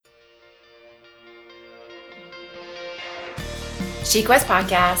She Quest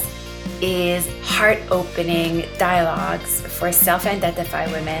Podcast is heart-opening dialogues for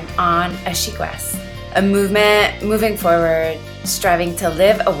self-identified women on a She Quest, a movement moving forward, striving to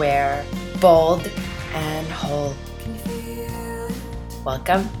live aware, bold, and whole.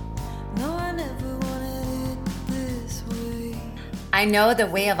 Welcome. I know the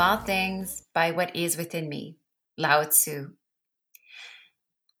way of all things by what is within me. Lao Tzu.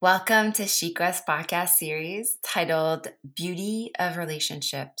 Welcome to She Quest podcast series titled Beauty of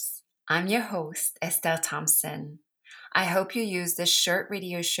Relationships. I'm your host, Estelle Thompson. I hope you use this short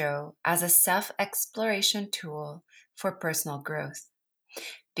radio show as a self-exploration tool for personal growth.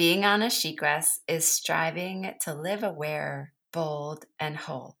 Being on a She Quest is striving to live aware, bold, and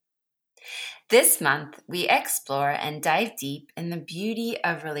whole. This month, we explore and dive deep in the beauty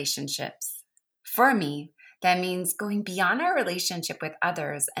of relationships. For me, that means going beyond our relationship with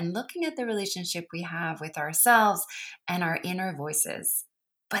others and looking at the relationship we have with ourselves and our inner voices.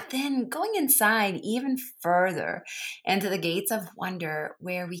 But then going inside even further into the gates of wonder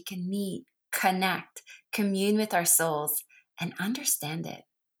where we can meet, connect, commune with our souls, and understand it.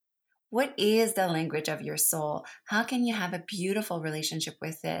 What is the language of your soul? How can you have a beautiful relationship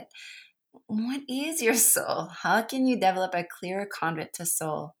with it? What is your soul? How can you develop a clearer conduit to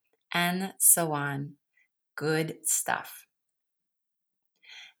soul? And so on. Good stuff.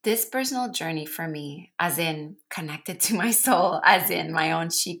 This personal journey for me, as in connected to my soul, as in my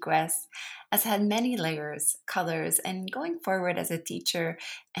own She Quest, has had many layers, colors, and going forward as a teacher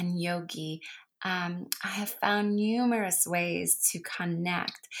and yogi, I have found numerous ways to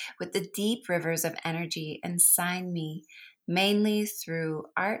connect with the deep rivers of energy inside me, mainly through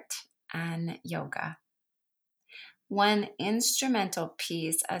art and yoga. One instrumental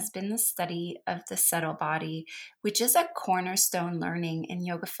piece has been the study of the subtle body, which is a cornerstone learning in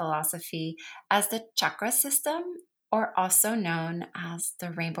yoga philosophy as the chakra system, or also known as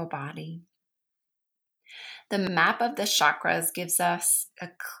the rainbow body. The map of the chakras gives us a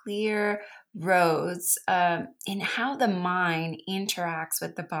clear roads in how the mind interacts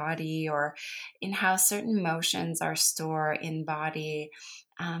with the body, or in how certain emotions are stored in body.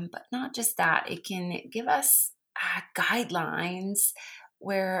 But not just that, it can give us guidelines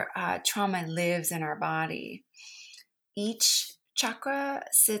where trauma lives in our body. Each chakra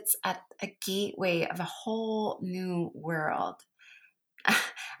sits at a gateway of a whole new world.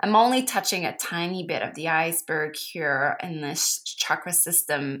 I'm only touching a tiny bit of the iceberg here in this chakra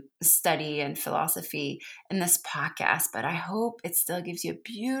system study and philosophy in this podcast, but I hope it still gives you a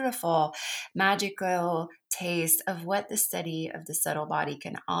beautiful, magical taste of what the study of the subtle body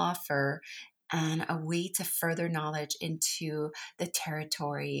can offer and a way to further knowledge into the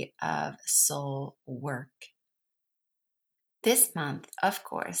territory of soul work. This month, of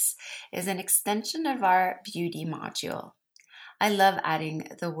course, is an extension of our beauty module. I love adding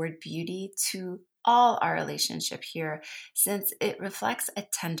the word beauty to all our relationship here since it reflects a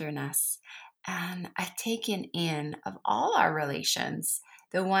tenderness and a taking in of all our relations,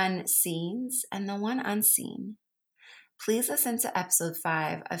 the one seen and the one unseen. Please listen to episode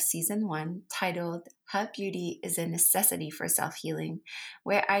 5 of season 1 titled How Beauty is a Necessity for Self-Healing,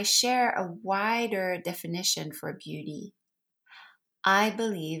 where I share a wider definition for beauty. I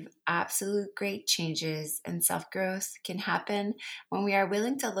believe absolute great changes and self-growth can happen when we are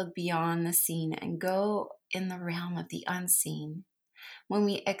willing to look beyond the seen and go in the realm of the unseen. When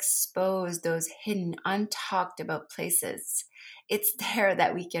we expose those hidden, untalked about places, it's there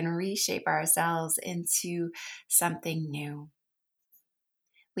that we can reshape ourselves into something new.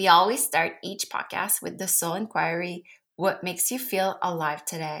 We always start each podcast with the soul inquiry, what makes you feel alive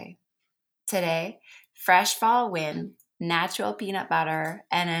today? Today, fresh fall wind, natural peanut butter,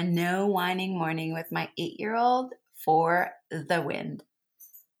 and a no whining morning with my 8-year-old for the wind.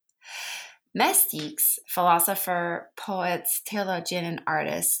 Mystics, philosopher, poets, theologian, and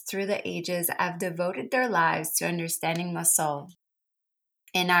artists through the ages have devoted their lives to understanding the soul.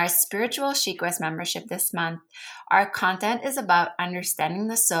 In our spiritual She Quest membership this month, our content is about understanding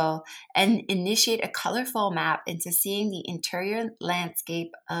the soul and initiate a colorful map into seeing the interior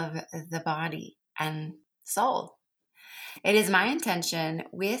landscape of the body and soul. It is my intention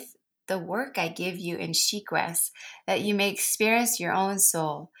with the work I give you in She Quest that you may experience your own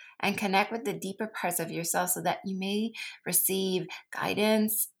soul and connect with the deeper parts of yourself so that you may receive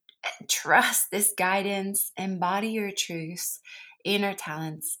guidance, trust this guidance, embody your truths, inner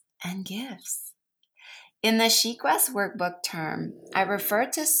talents, and gifts. In the She Quest workbook term, I refer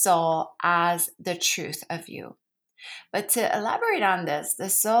to soul as the truth of you. But to elaborate on this,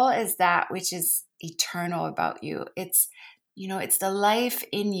 the soul is that which is eternal about you. It's the life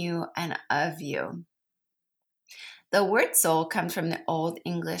in you and of you. The word soul comes from the Old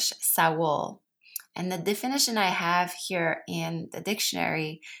English saul, and the definition I have here in the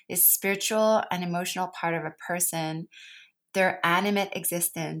dictionary is spiritual and emotional part of a person, their animate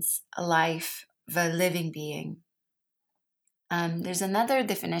existence, a life, the living being. There's another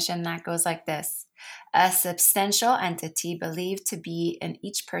definition that goes like this: a substantial entity believed to be in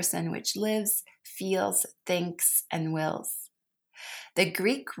each person which lives, feels, thinks, and wills. The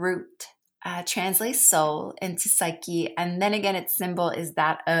Greek root translates soul into psyche, and then again, its symbol is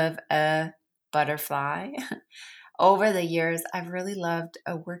that of a butterfly. Over the years, I've really loved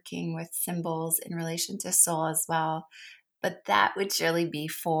working with symbols in relation to soul as well, but that would surely be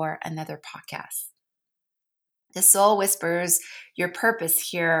for another podcast. The soul whispers your purpose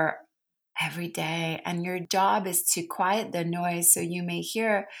here every day, and your job is to quiet the noise so you may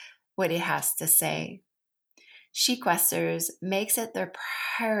hear what it has to say. Shequesters makes it their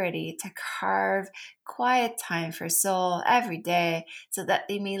priority to carve quiet time for soul every day so that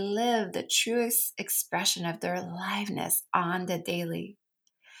they may live the truest expression of their aliveness on the daily.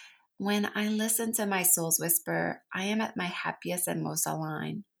 When I listen to my soul's whisper, I am at my happiest and most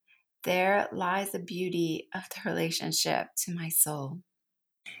aligned. There lies the beauty of the relationship to my soul.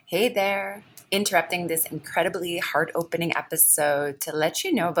 Hey there, interrupting this incredibly heart-opening episode to let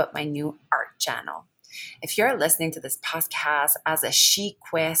you know about my new art channel. If you're listening to this podcast as a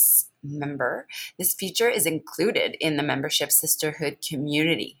SheQuest member, this feature is included in the membership sisterhood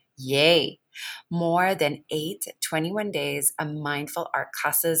community. Yay! More than 21 days of mindful art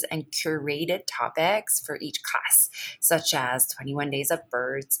classes and curated topics for each class, such as 21 days of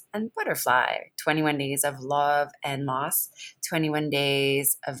birds and butterfly, 21 days of love and loss, 21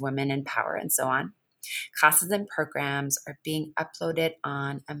 days of women in power, and so on. Classes and programs are being uploaded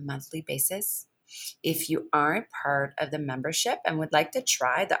on a monthly basis. If you aren't part of the membership and would like to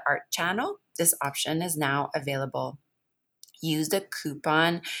try the art channel, this option is now available. Use the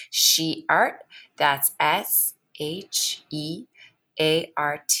coupon SHEART, that's SHEART,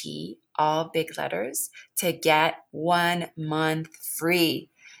 all big letters, to get 1 month free.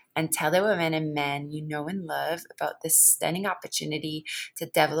 And tell the women and men you know and love about this stunning opportunity to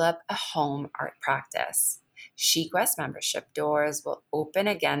develop a home art practice. SheQuest membership doors will open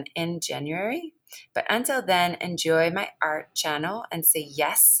again in January. But until then, enjoy my art channel and say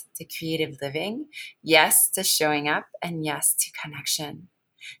yes to creative living, yes to showing up, and yes to connection.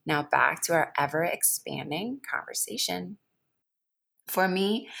 Now back to our ever-expanding conversation. For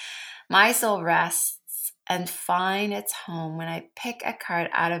me, my soul rests and finds its home when I pick a card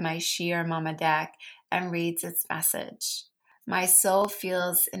out of my Sheer Mama deck and reads its message. My soul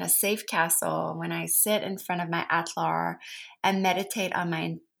feels in a safe castle when I sit in front of my Atlar and meditate on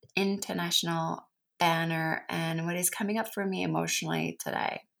my international banner and what is coming up for me emotionally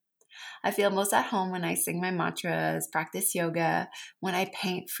today. I feel most at home when I sing my mantras, practice yoga, when I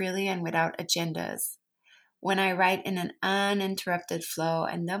paint freely and without agendas, when I write in an uninterrupted flow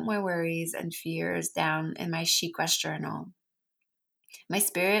and dump my worries and fears down in my SheQuest journal. My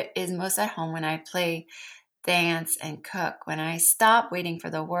spirit is most at home when I play, dance, and cook, when I stop waiting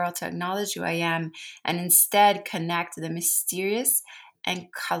for the world to acknowledge who I am and instead connect to the mysterious and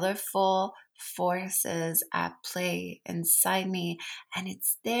colorful forces at play inside me. And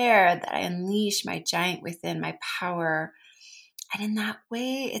it's there that I unleash my giant within, my power. And in that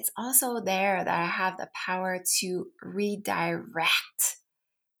way, it's also there that I have the power to redirect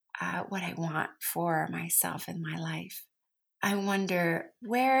what I want for myself in my life. I wonder,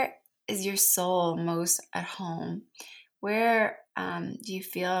 where is your soul most at home? Where do you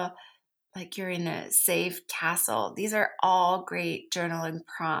feel like you're in a safe castle? These are all great journaling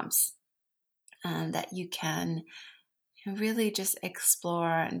prompts that you can really just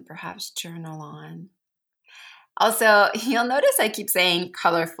explore and perhaps journal on. Also, you'll notice I keep saying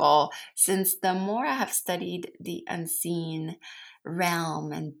colorful, since the more I have studied the unseen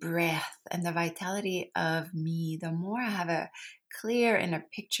realm and breath and the vitality of me, the more I have a clear inner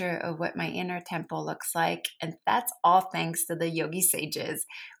picture of what my inner temple looks like. And that's all thanks to the yogi sages,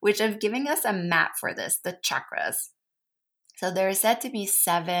 which have given us a map for this, the chakras. So there are said to be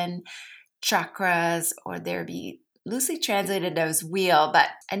 7 chakras, or there be loosely translated as wheel, but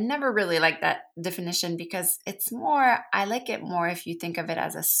I never really like that definition because I like it more if you think of it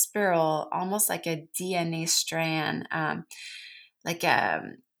as a spiral, almost like a DNA strand, like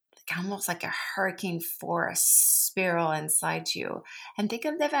almost like a hurricane force spiral inside you. And think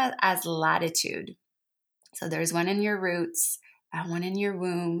of them as latitude. So there's one in your roots, one in your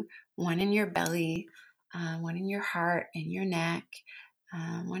womb, one in your belly, one in your heart, in your neck,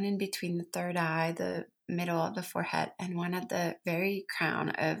 one in between the third eye, the middle of the forehead, and one at the very crown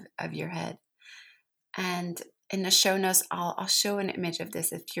of your head. And in the show notes, I'll show an image of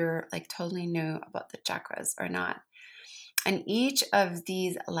this if you're like totally new about the chakras or not. And each of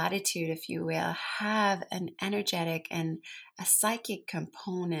these latitude, if you will, have an energetic and a psychic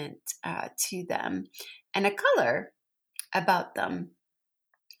component to them and a color about them.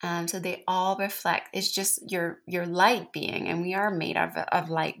 So they all reflect. It's just your light being, and we are made of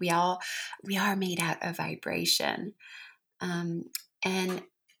light. We are made out of vibration. And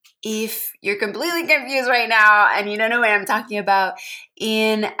if you're completely confused right now and you don't know what I'm talking about,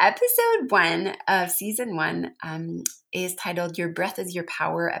 in episode 1 of season 1 is titled "Your Breath is Your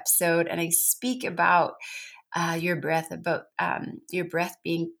Power" episode, and I speak about your breath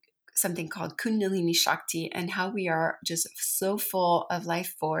being something called Kundalini Shakti, and how we are just so full of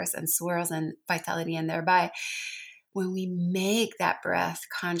life force and swirls and vitality, and thereby when we make that breath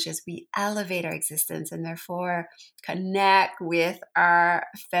conscious, we elevate our existence and therefore connect with our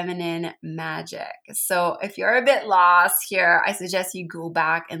feminine magic. So if you're a bit lost here, I suggest you go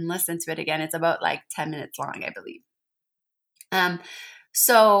back and listen to it again. It's about like 10 minutes long, I believe.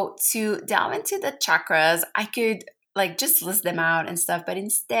 So to delve into the chakras, I could like just list them out and stuff, but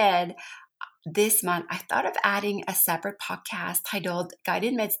instead this month I thought of adding a separate podcast titled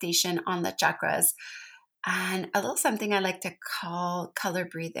Guided Meditation on the Chakras, and a little something I like to call color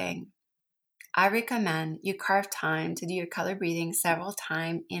breathing. I recommend you carve time to do your color breathing several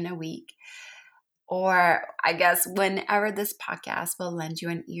times in a week, or I guess whenever this podcast will lend you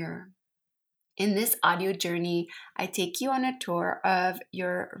an ear. In this audio journey, I take you on a tour of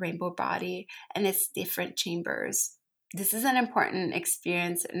your rainbow body and its different chambers. This is an important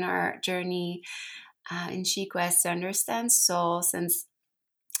experience in our journey in SheQuest to understand soul, since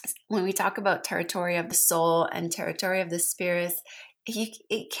when we talk about territory of the soul and territory of the spirit, you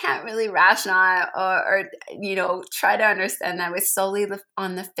can't really rationalize or try to understand that with solely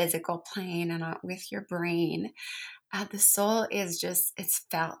on the physical plane and with your brain. The soul is just, it's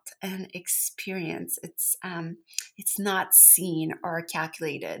felt and experienced. It's not seen or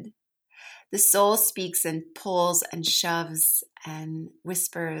calculated. The soul speaks and pulls and shoves and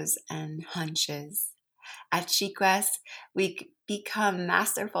whispers and hunches. At SheQuest, we become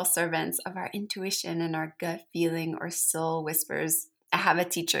masterful servants of our intuition and our gut feeling or soul whispers. I have a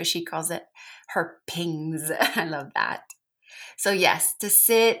teacher, she calls it her pings. I love that. So yes, to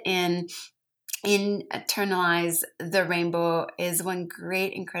sit in internalize the rainbow is one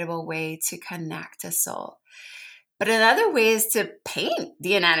great, incredible way to connect to soul. But another way is to paint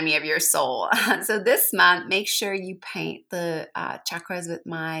the anatomy of your soul. So this month, make sure you paint the chakras with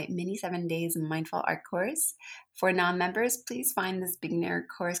my mini 7 days mindful art course. For non-members, please find this beginner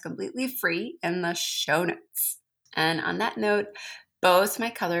course completely free in the show notes. And on that note, both my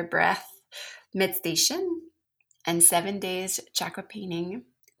color breath meditation and 7 days chakra painting,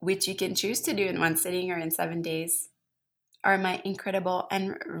 which you can choose to do in one sitting or in 7 days, are my incredible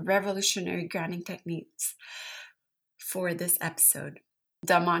and revolutionary grounding techniques for this episode.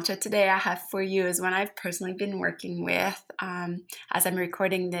 The mantra today I have for you is one I've personally been working with. As I'm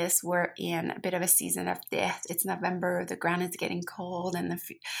recording this, we're in a bit of a season of death. It's November, the ground is getting cold and the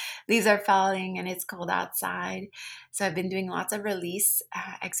leaves are falling and it's cold outside. So I've been doing lots of release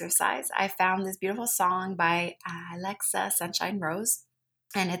exercise. I found this beautiful song by Alexa Sunshine Rose,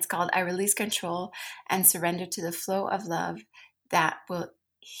 and it's called I Release Control and Surrender to the Flow of Love that will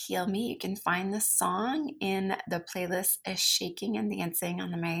heal me. You can find the song in the playlist Shaking and Dancing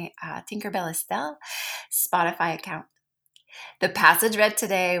on my Tinkerbell Estelle Spotify account. The passage read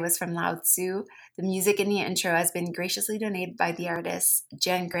today was from Lao Tzu. The music in the intro has been graciously donated by the artist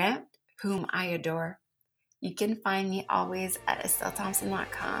Jen Grant, whom I adore. You can find me always at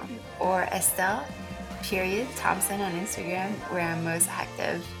EstelleThompson.com or Estelle.Thompson on Instagram, where I'm most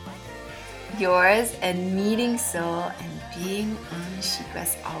active. Yours and meeting soul and being on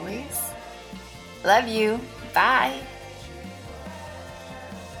SheQuest always. Love you. Bye.